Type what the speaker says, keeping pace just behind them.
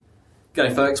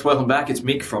G'day folks, welcome back. It's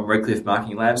Mick from Redcliffe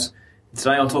Marketing Labs.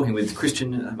 Today I'm talking with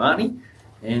Kristian Mahony,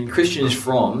 and Kristian is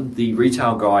from the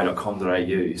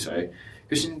retailguy.com.au. So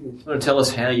Kristian, you want to tell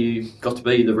us how you got to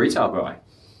be the retail guy?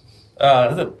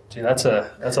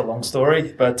 That's a long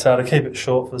story, but to keep it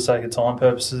short for the sake of time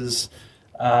purposes,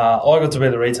 I got to be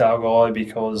the retail guy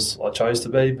because I chose to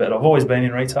be, but I've always been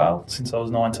in retail since I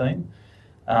was 19.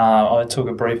 I took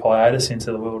a brief hiatus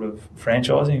into the world of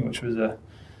franchising, which was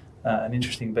an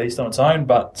interesting beast on its own,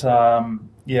 but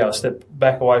I stepped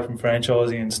back away from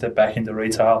franchising and stepped back into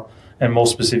retail, and more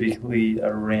specifically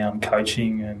around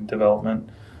coaching and development,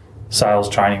 sales,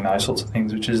 training, those sorts of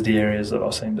things, which is the areas that I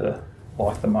seem to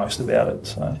like the most about it.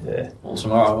 So, yeah.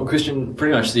 Awesome. All right. Well, Kristian,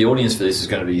 pretty much the audience for this is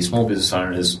going to be small business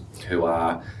owners who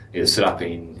are either set up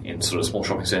in sort of small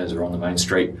shopping centres or on the main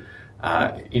street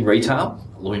in retail,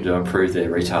 looking to improve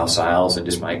their retail sales and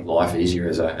just make life easier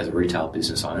as a retail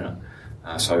business owner.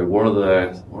 So what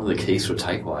are the key sort of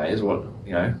takeaways?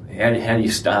 How do you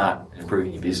start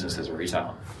improving your business as a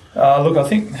retailer? Look, I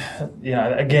think,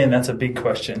 again, that's a big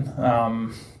question.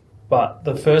 But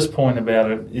the first point about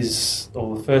it is,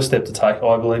 or the first step to take,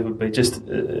 I believe, would be just,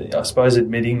 I suppose,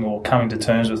 admitting or coming to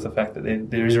terms with the fact that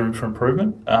there is room for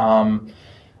improvement,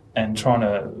 and trying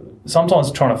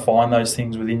to find those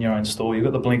things within your own store. You've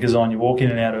got the blinkers on, you walk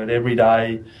in and out of it every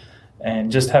day,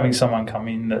 and just having someone come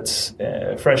in that's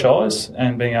fresh eyes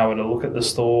and being able to look at the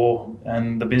store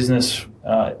and the business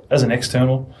as an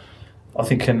external, I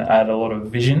think can add a lot of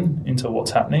vision into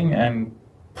what's happening and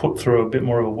put through a bit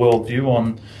more of a worldview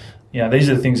on, these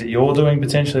are the things that you're doing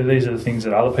potentially, these are the things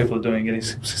that other people are doing getting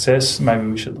success. Maybe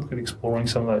we should look at exploring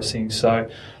some of those things. So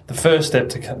the first step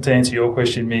to answer your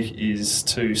question, Mick, is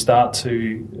to start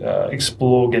to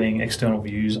explore getting external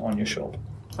views on your shop.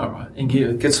 All right, and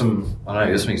get some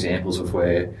examples of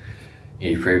where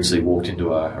you previously walked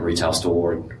into a retail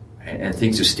store and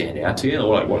things just stand out to you.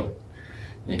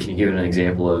 Can you give an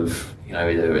example of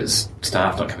either it's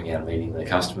staff not coming out and meeting their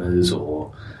customers,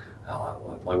 or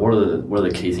what are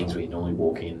the key things when you normally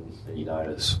walk in that you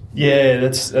notice? Yeah,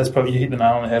 that's probably, you hit the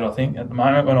nail on the head. I think at the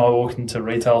moment when I walk into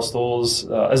retail stores,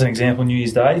 as an example, New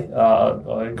Year's Day,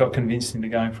 I got convinced into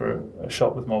going for a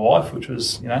shop with my wife, which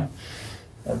was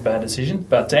a bad decision.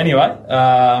 But anyway,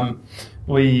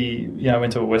 we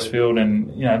went to a Westfield, and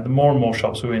the more and more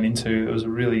shops we went into, it was a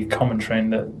really common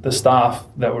trend that the staff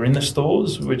that were in the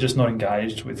stores were just not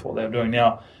engaged with what they were doing.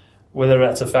 Now, whether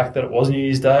that's a fact that it was New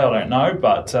Year's Day, I don't know,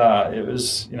 but it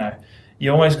was,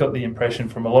 you almost got the impression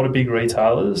from a lot of big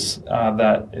retailers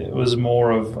that it was more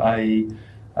of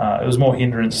it was more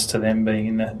hindrance to them being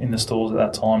in the stores at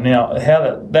that time. Now,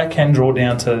 how that can draw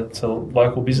down to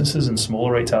local businesses and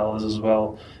smaller retailers as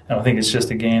well. And I think it's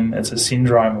just, again, it's a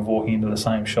syndrome of walking into the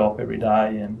same shop every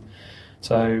day. And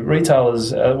so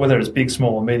retailers, whether it's big,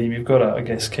 small or medium, you've got to, I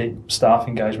guess, keep staff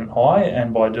engagement high.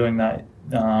 And by doing that,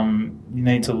 you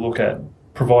need to look at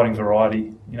providing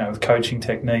variety, with coaching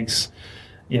techniques,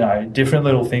 different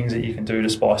little things that you can do to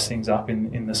spice things up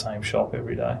in the same shop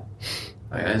every day.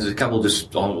 Okay, there's a couple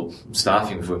just on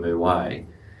staffing before we move away.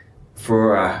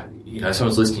 For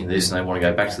someone's listening to this and they want to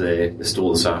go back to their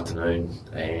store this afternoon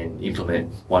and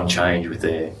implement one change with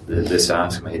their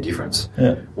staff to make a difference.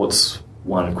 Yeah. What's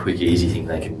one quick, easy thing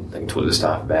they can talk to the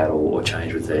staff about or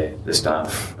change with their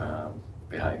staff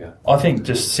behaviour? I think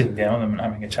just sitting down with them and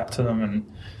having a chat to them and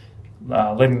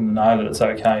letting them know that it's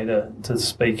okay to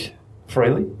speak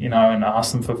freely, and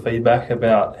ask them for feedback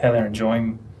about how they're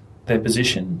enjoying their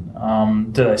position.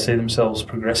 Do they see themselves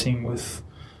progressing with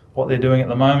what they're doing at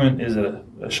the moment? Is it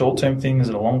a short-term thing? Is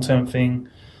it a long-term thing?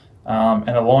 And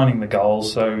aligning the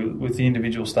goals. So with the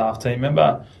individual staff team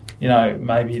member,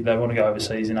 maybe they want to go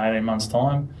overseas in 18 months'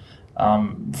 time.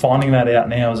 Finding that out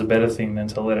now is a better thing than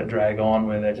to let it drag on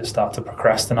where they just start to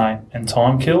procrastinate and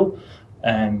time kill,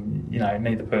 and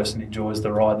neither person enjoys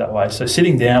the ride that way. So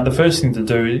sitting down, the first thing to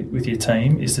do with your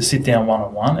team is to sit down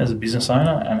one-on-one as a business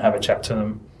owner and have a chat to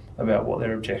them about what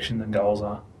their objections and goals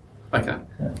are. Okay.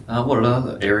 Yeah. What are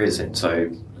other areas then? So,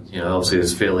 obviously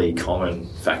there's fairly common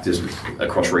factors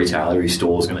across retail. Every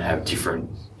store is going to have different,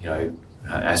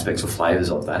 aspects or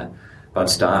flavours of that. But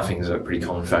staffing is a pretty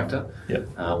common factor.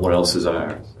 Yep. What else is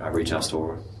a retail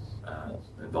store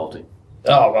involved in?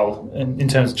 Oh, well, in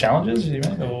terms of challenges, you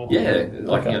mean? Or? Yeah,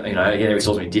 again, every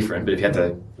store's going to be different, but if you had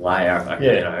to lay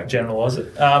out... generalise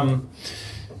it.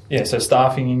 So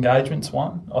staffing engagement's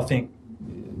one. I think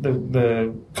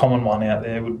the common one out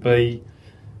there would be,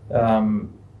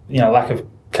 lack of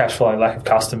cash flow, lack of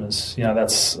customers.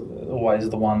 That's always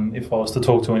the one. If I was to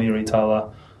talk to any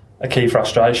retailer, a key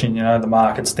frustration. The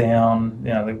market's down.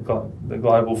 The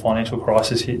global financial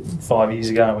crisis hit 5 years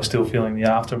ago, and we're still feeling the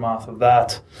aftermath of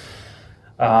that.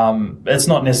 It's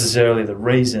not necessarily the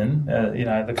reason.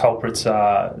 The culprits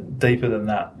are deeper than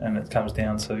that, and it comes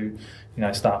down to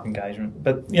staff engagement.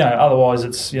 But otherwise,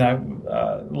 it's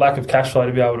lack of cash flow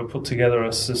to be able to put together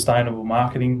a sustainable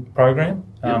marketing program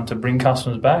to bring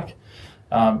customers back.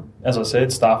 As I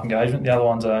said, staff engagement. The other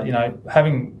ones are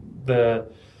having the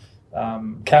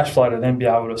cash flow to then be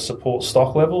able to support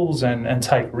stock levels and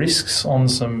take risks on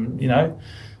some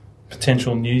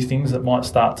potential new things that might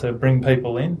start to bring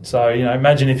people in. So,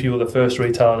 imagine if you were the first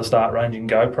retailer to start ranging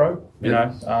GoPro,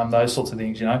 those sorts of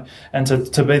things, And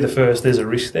to be the first, there's a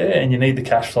risk there, and you need the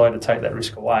cash flow to take that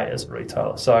risk away as a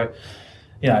retailer. So,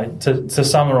 to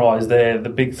summarise there, the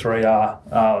big three are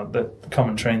the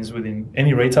common trends within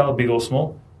any retailer, big or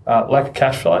small: lack of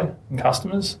cash flow and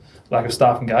customers, lack of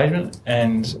staff engagement,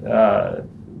 and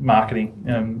marketing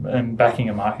and backing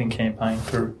a marketing campaign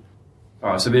through. All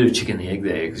right, so a bit of chicken and the egg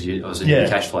there, because you obviously need the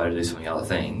cash flow to do some of the other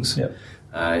things. Yep.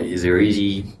 Is there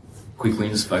easy, quick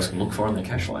wins folks can look for in their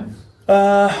cash flow?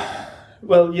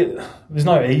 Well, there's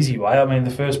no easy way. I mean,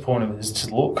 the first point of it is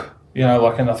just look,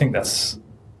 and I think that's,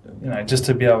 just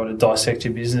to be able to dissect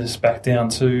your business back down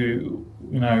to,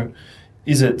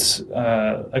 is it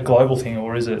a global thing,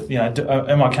 or is it,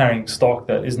 am I carrying stock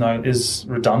that is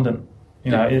redundant?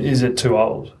 Is it too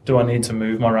old? Do I need to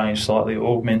move my range slightly,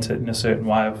 augment it in a certain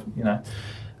way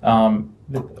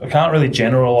I can't really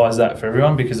generalise that for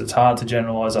everyone, because it's hard to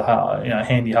generalise a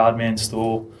handy hardman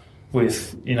store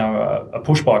with a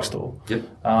push bike store. Yep.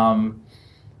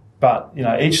 But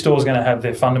each store is going to have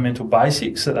their fundamental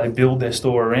basics that they build their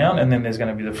store around, and then there's going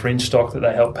to be the fringe stock that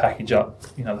they help package up.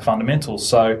 The fundamentals.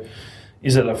 So,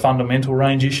 is it a fundamental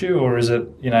range issue, or is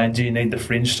it, do you need the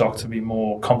fringe stock to be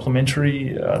more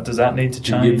complementary? Does that need to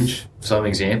change? Can you give some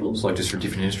examples, like just from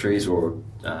different industries, or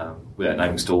without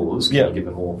naming stores, can you give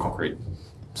a more concrete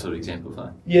sort of example of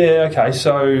that? Yeah, okay.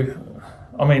 So,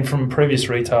 I mean, from a previous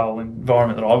retail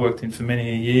environment that I worked in for many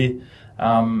a year,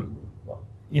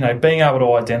 being able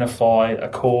to identify a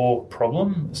core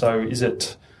problem. So is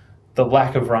it the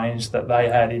lack of range that they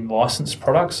had in licensed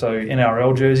products, so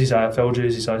NRL jerseys, AFL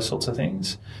jerseys, those sorts of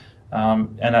things.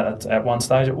 And at one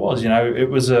stage it was,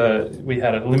 we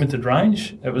had a limited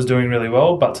range. It was doing really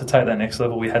well, but to take that next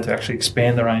level, we had to actually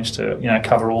expand the range to,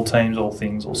 cover all teams, all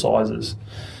things, all sizes.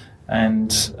 And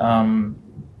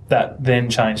that then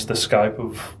changed the scope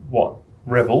of what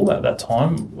Rebel at that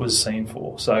time was seen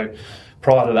for. So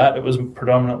prior to that, it was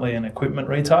predominantly an equipment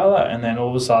retailer, and then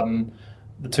all of a sudden,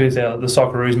 the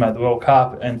Socceroos made the World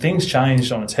Cup, and things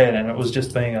changed on its head, and it was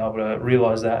just being able to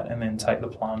realise that and then take the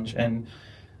plunge. And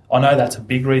I know that's a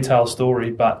big retail story,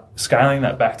 but scaling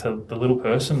that back to the little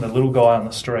person, the little guy on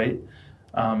the street,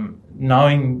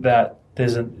 knowing that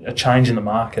there's a change in the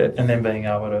market, and then being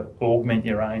able to augment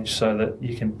your range so that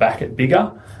you can back it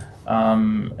bigger,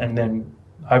 and then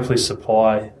hopefully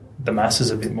supply the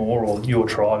masses a bit more, or your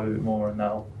tribe a bit more, and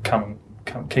they'll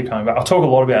keep coming back. I talk a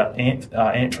lot about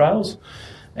ant trails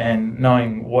and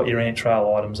knowing what your ant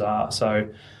trail items are. So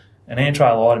an ant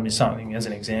trail item is something, as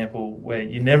an example, where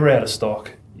you're never out of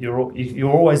stock. You're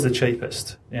always the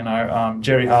cheapest.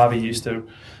 Jerry Harvey used to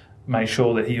make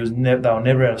sure that they were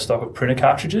never out of stock of printer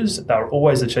cartridges. They were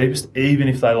always the cheapest, even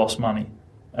if they lost money.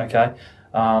 Okay.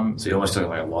 So you're almost talking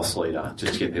like a loss leader,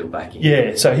 just to get people back in.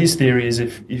 Yeah. So his theory is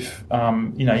if you put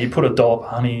 $1 per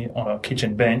honey on a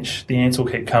kitchen bench, the ants will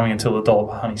keep coming until the $1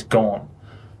 per honey's gone.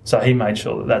 So he made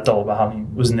sure that $1 per honey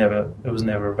was never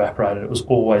evaporated. It was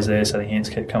always there, so the ants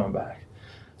kept coming back.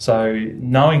 So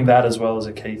knowing that as well is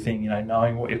a key thing.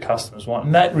 Knowing what your customers want,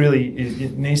 and that really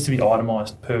it needs to be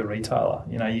itemised per retailer.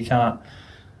 You can't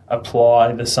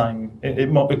apply the same.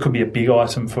 It could be a big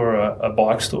item for a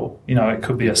bike store. It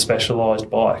could be a specialised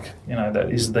bike.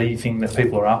 That is the thing that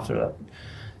people are after.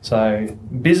 So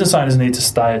business owners need to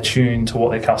stay attuned to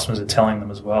what their customers are telling them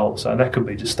as well. So that could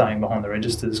be just staying behind the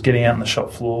registers, getting out on the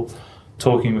shop floor,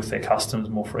 talking with their customers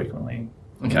more frequently.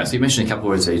 Okay, so you mentioned a couple of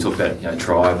words there. You talked about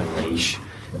tribe and niche,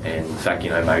 and in fact,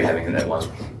 maybe having that one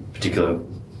particular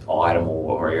item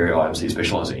or area items that you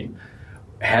specialise in.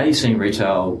 How do you see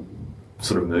retail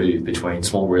sort of move between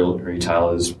small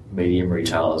retailers, medium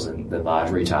retailers, and the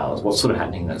large retailers? What's sort of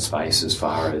happening in that space as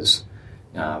far as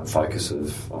focus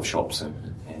of shops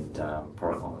and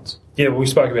product lines? Yeah, well, we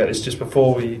spoke about this just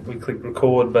before we clicked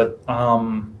record, but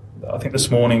I think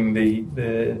this morning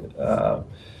there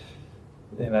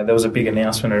was a big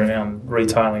announcement around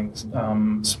retailing,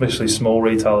 especially small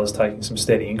retailers taking some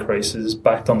steady increases,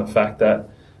 backed on the fact that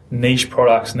niche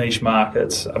products, niche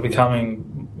markets are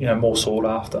becoming more sought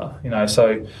after.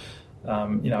 So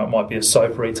it might be a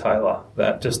soap retailer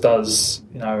that just does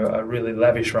a really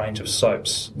lavish range of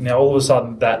soaps. Now all of a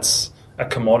sudden that's a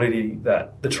commodity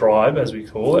that the tribe, as we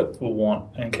call it, will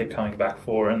want and keep coming back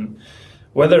for. And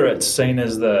whether it's seen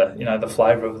as the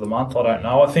flavour of the month, I don't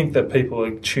know. I think that people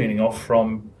are tuning off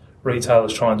from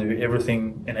retailers trying to do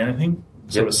everything and anything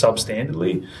sort of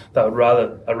substandardly. They would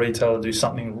rather a retailer do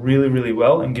something really, really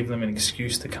well and give them an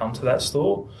excuse to come to that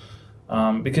store.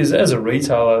 Because as a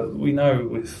retailer, we know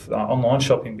with online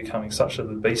shopping becoming such a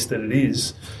beast that it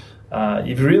is,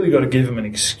 you've really got to give them an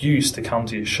excuse to come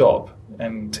to your shop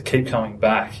and to keep coming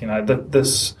back.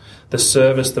 The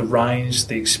service, the range,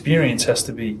 the experience has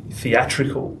to be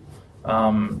theatrical,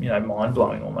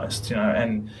 mind-blowing almost,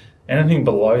 and anything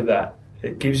below that,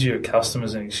 it gives your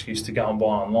customers an excuse to go and buy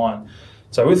online.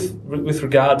 So with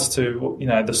regards to,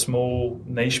 the small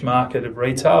niche market of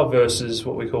retail versus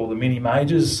what we call the mini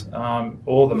majors,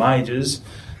 or the majors,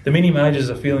 the mini majors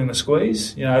are feeling the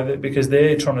squeeze, because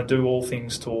they're trying to do all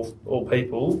things to all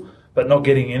people, but not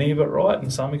getting any of it right in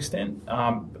some extent.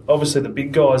 Obviously, the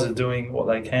big guys are doing what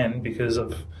they can because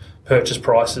of purchase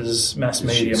prices, mass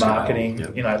media marketing.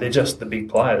 They're just the big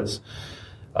players.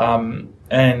 I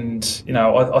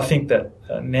think that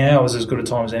now is as good a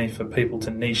time as any for people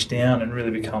to niche down and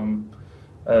really become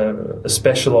a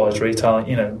specialised retailer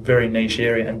in a very niche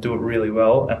area and do it really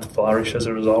well and flourish as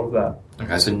a result of that.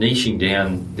 Okay, so niching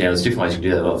down, there's different ways to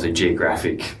do that, obviously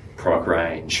geographic, product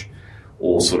range,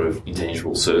 or sort of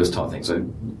intangible service type thing. So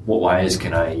what ways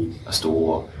can a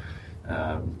store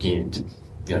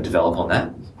develop on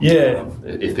that? Yeah.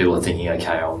 If people are thinking,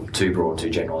 okay, I'm too broad, too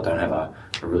general, I don't have a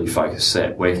really focused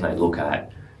set, where can they look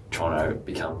at trying to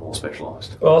become more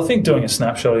specialised? Well, I think doing a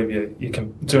snapshot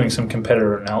of doing some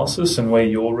competitor analysis and where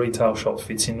your retail shop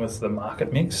fits in with the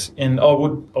market mix. And I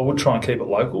would try and keep it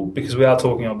local, because we are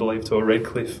talking, I believe, to a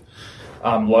Redcliffe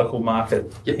local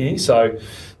market here. So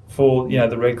for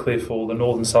the Redcliffe or the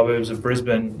northern suburbs of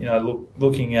Brisbane,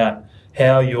 looking at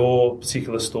how your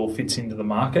particular store fits into the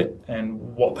market and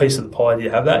what piece of the pie do you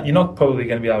have that. You're not probably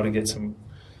going to be able to get some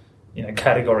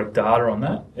categoric data on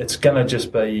that. It's going to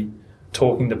just be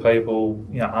talking to people,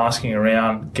 asking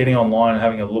around, getting online and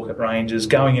having a look at ranges,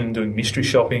 going in and doing mystery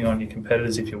shopping on your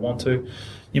competitors if you want to.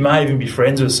 You may even be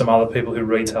friends with some other people who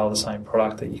retail the same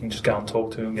product that you can just go and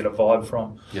talk to and get a vibe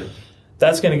from. Yep.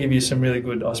 That's going to give you some really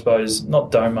good, I suppose,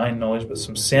 not domain knowledge, but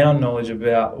some sound knowledge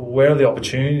about where are the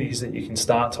opportunities that you can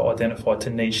start to identify to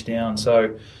niche down.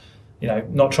 So,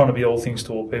 not trying to be all things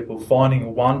to all people,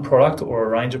 finding one product or a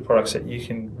range of products that you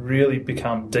can really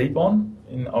become deep on.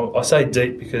 And I say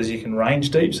deep because you can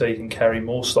range deep, so you can carry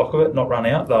more stock of it, not run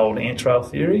out, the old ant trail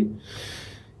theory.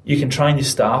 You can train your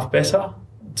staff better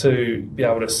to be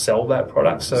able to sell that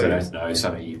product. So they don't know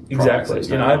some of your exactly.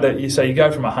 products. You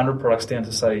go from 100 products down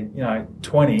to say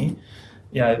 20.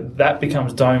 That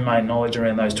becomes domain knowledge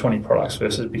around those 20 products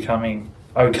versus becoming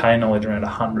okay knowledge around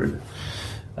 100.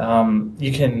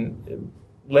 You can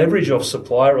leverage off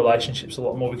supplier relationships a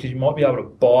lot more, because you might be able to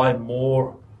buy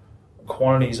more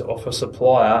quantities off a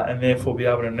supplier and therefore be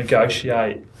able to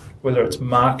negotiate, whether it's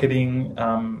marketing,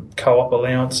 co-op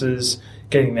allowances,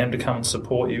 getting them to come and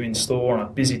support you in store on a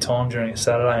busy time during a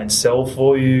Saturday and sell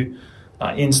for you,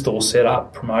 in-store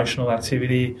setup, promotional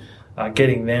activity,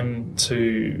 getting them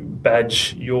to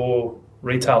badge your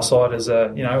retail site as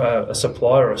a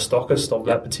supplier or a stockist of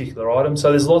that particular item.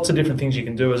 So there's lots of different things you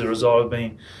can do as a result of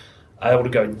being able to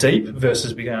go deep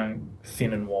versus be going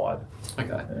thin and wide. Okay.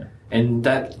 Yeah. And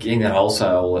getting that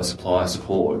wholesale, that supplier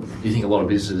support, do you think a lot of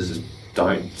businesses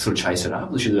don't sort of chase it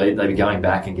up? Should they be going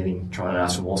back and trying to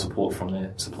ask for more support from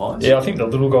their suppliers? Yeah, I think the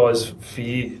little guys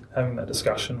fear having that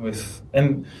discussion with,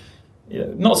 and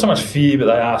not so much fear, but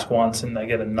they ask once and they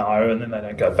get a no, and then they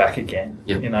don't go back again.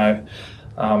 Yep.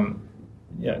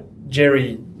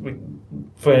 Jerry,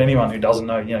 for anyone who doesn't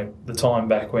know, the time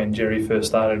back when Jerry first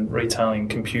started retailing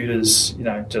computers,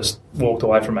 just walked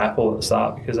away from Apple at the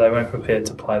start because they weren't prepared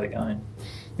to play the game.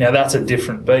 Now, that's a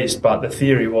different beast, but the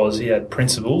theory was he had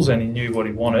principles and he knew what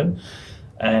he wanted,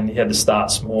 and he had to start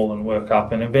small and work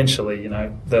up, and eventually,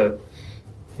 the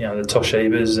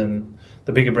Toshibas and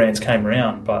the bigger brands came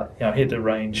around, but he had to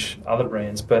range other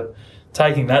brands. But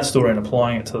taking that story and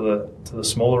applying it to the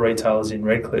smaller retailers in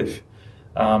Redcliffe,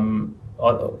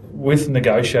 with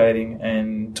negotiating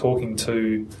and talking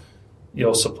to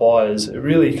your suppliers, it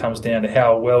really comes down to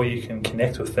how well you can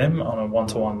connect with them on a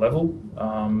one-to-one level.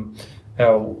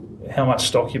 How much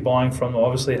stock you're buying from them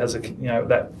obviously has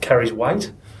that carries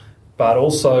weight, but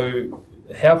also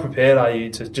how prepared are you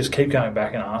to just keep going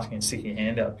back and asking and sticking your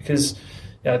hand out, because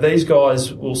these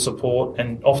guys will support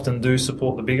and often do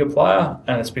support the bigger player,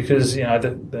 and it's because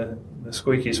the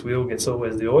squeakiest wheel gets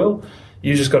always the oil.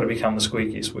 You just got to become the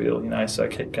squeakiest wheel, so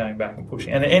keep going back and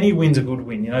pushing. And any win's a good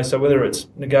win, so whether it's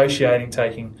negotiating,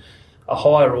 taking a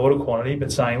higher order quantity,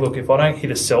 but saying, look, if I don't hit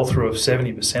a sell-through of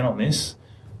 70% on this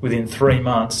within 3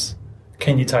 months,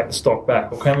 can you take the stock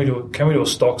back, or can we do a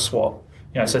stock swap?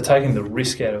 So taking the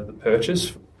risk out of the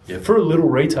purchase. Yep. For a little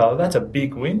retailer, that's a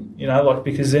big win.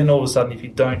 Because then all of a sudden, if you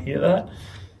don't hit that,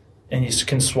 and you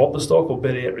can swap the stock, or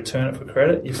better yet, return it for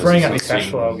credit, you're freeing up your cash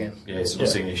flow again. Yeah, it's not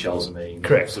seeing your shelves and being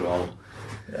correct. Sort of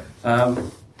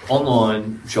old.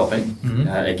 Online shopping,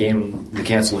 again, the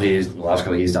council here, the last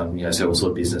couple of years, done several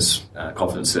sort of business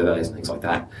confidence surveys and things like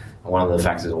that. And one of the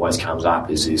factors that always comes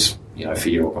up is this,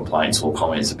 fear or complaints or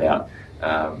comments about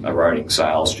eroding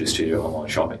sales just due to online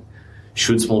shopping.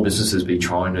 Should small businesses be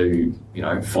trying to,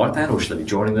 fight that, or should they be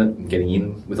joining that and getting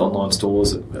in with online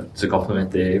stores to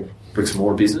complement their bricks and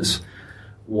mortar business?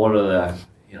 What are the,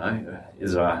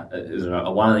 is it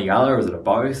a one or the other, or is it a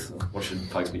both? What should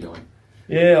folks be doing?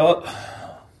 Yeah,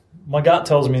 my gut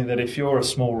tells me that if you're a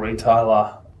small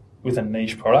retailer with a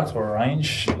niche product or a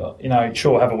range,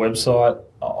 sure, have a website.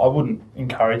 I wouldn't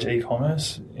encourage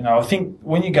e-commerce. I think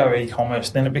when you go e-commerce,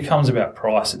 then it becomes about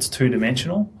price. It's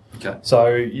two-dimensional. Okay.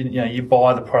 So, you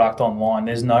buy the product online.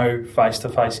 There's no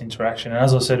face-to-face interaction. And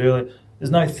as I said earlier,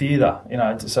 there's no theatre.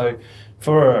 So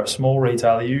for a small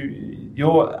retailer,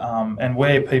 you're and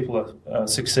where people are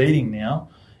succeeding now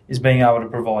is being able to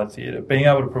provide theatre, being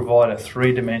able to provide a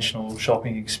three-dimensional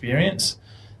shopping experience.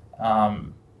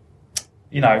 Brad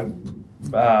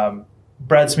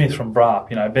Smith from BRAP,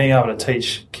 being able to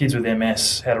teach kids with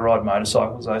MS how to ride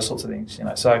motorcycles, those sorts of things.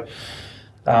 So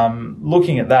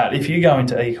looking at that, if you go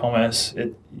into e-commerce,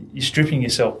 you're stripping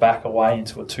yourself back away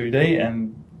into a 2D,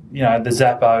 and the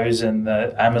Zappos and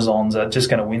the Amazons are just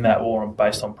going to win that war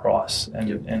based on price,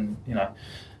 and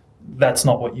that's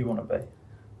not what you want to be.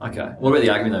 Okay. What about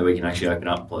the argument that we can actually open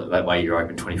up that way? You're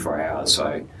open 24 hours,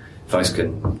 so folks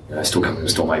can still come to the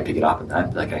store, maybe pick it up, and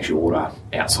that they can actually order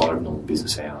outside of normal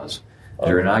business hours. Is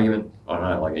there an argument? I don't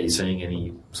know. Are you seeing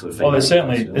any sort of feedback? Well, there's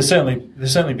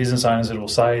certainly business owners that will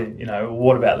say,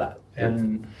 what about that? Yep.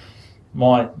 And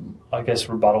my,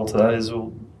 rebuttal to that is,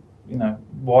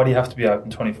 why do you have to be open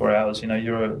 24 hours?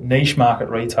 You're a niche market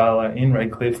retailer in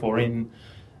Redcliffe or in,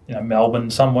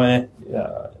 Melbourne somewhere.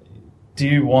 Do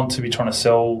you want to be trying to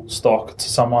sell stock to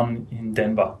someone in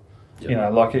Denver?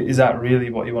 Yep. Is that really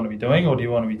what you want to be doing, or do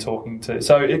you want to be talking to...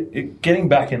 So getting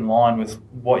back in line with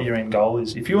what your end goal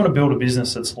is. If you want to build a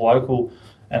business that's local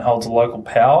and holds a local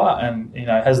power and,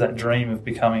 has that dream of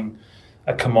becoming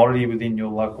a commodity within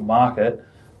your local market,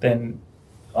 then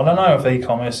I don't know if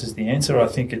e-commerce is the answer. I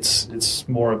think it's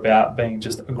more about being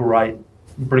just a great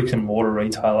bricks and mortar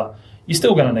retailer. You're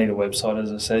still going to need a website,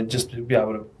 as I said, just to be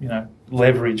able to,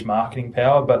 leverage marketing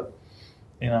power. But,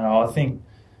 I think...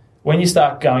 when you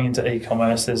start going into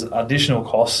e-commerce, there's additional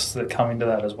costs that come into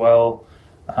that as well.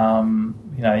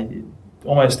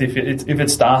 Almost if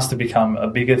it starts to become a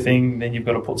bigger thing, then you've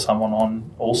got to put someone on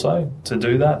also to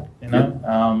do that.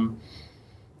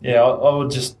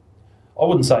 I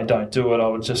wouldn't say don't do it. I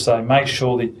would just say make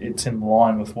sure that it's in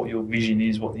line with what your vision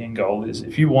is, what the end goal is.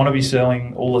 If you want to be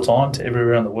selling all the time to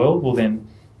everywhere in the world, well then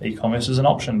e-commerce is an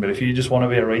option. But if you just want to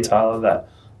be a retailer that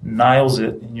nails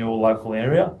it in your local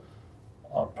area,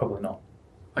 probably not.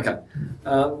 Okay.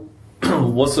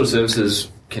 What sort of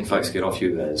services can folks get off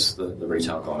you as the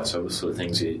retail guy? So what sort of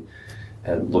things you're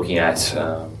looking at?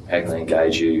 How can they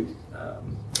engage you?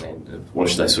 And what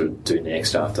should they sort of do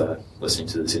next after listening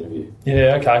to this interview?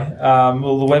 Yeah, okay.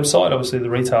 Well, the website, obviously,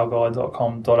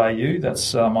 theretailguide.com.au.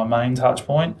 That's my main touch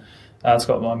point. It's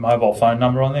got my mobile phone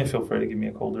number on there. Feel free to give me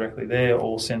a call directly there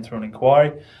or send through an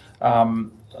inquiry.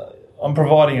 I'm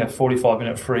providing a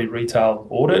 45-minute free retail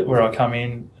audit where I come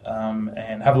in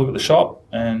and have a look at the shop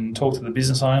and talk to the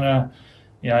business owner.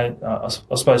 I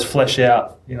suppose flesh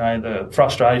out, the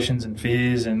frustrations and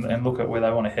fears and look at where they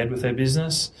want to head with their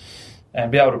business and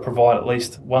be able to provide at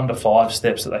least 1 to 5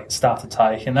 steps that they can start to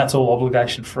take. And that's all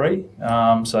obligation free.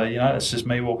 So, it's just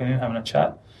me walking in, having a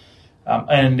chat.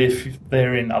 And if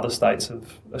they're in other states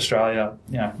of Australia,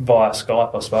 via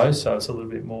Skype, I suppose. So it's a little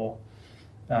bit more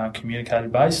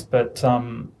communicated based, but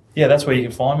that's where you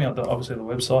can find me. Obviously, the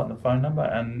website and the phone number,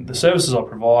 and the services I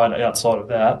provide outside of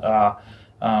that are,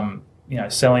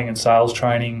 selling and sales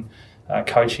training,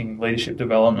 coaching, leadership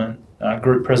development,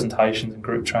 group presentations, and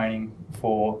group training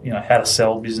for how to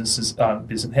sell businesses, how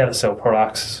to sell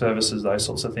products, services, those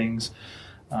sorts of things.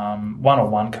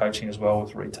 One-on-one coaching as well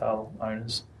with retail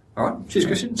owners. All right, cheers,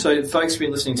 Kristian. So, folks, have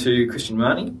been listening to Kristian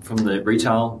Mahony from the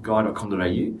retailguide.com.au.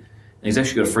 And he's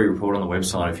actually got a free report on the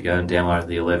website if you go and download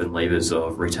the 11 levers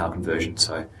of retail conversion.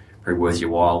 So pretty worth your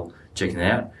while checking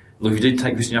it out. Look, if you did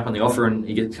take Kristian up on the offer and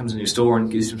he comes into your store and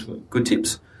gives you some good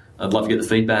tips, I'd love to get the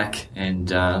feedback and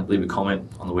leave a comment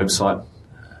on the website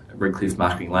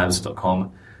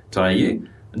redcliffemarketinglabs.com.au.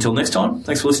 Until next time,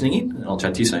 thanks for listening in, and I'll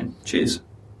chat to you soon. Cheers.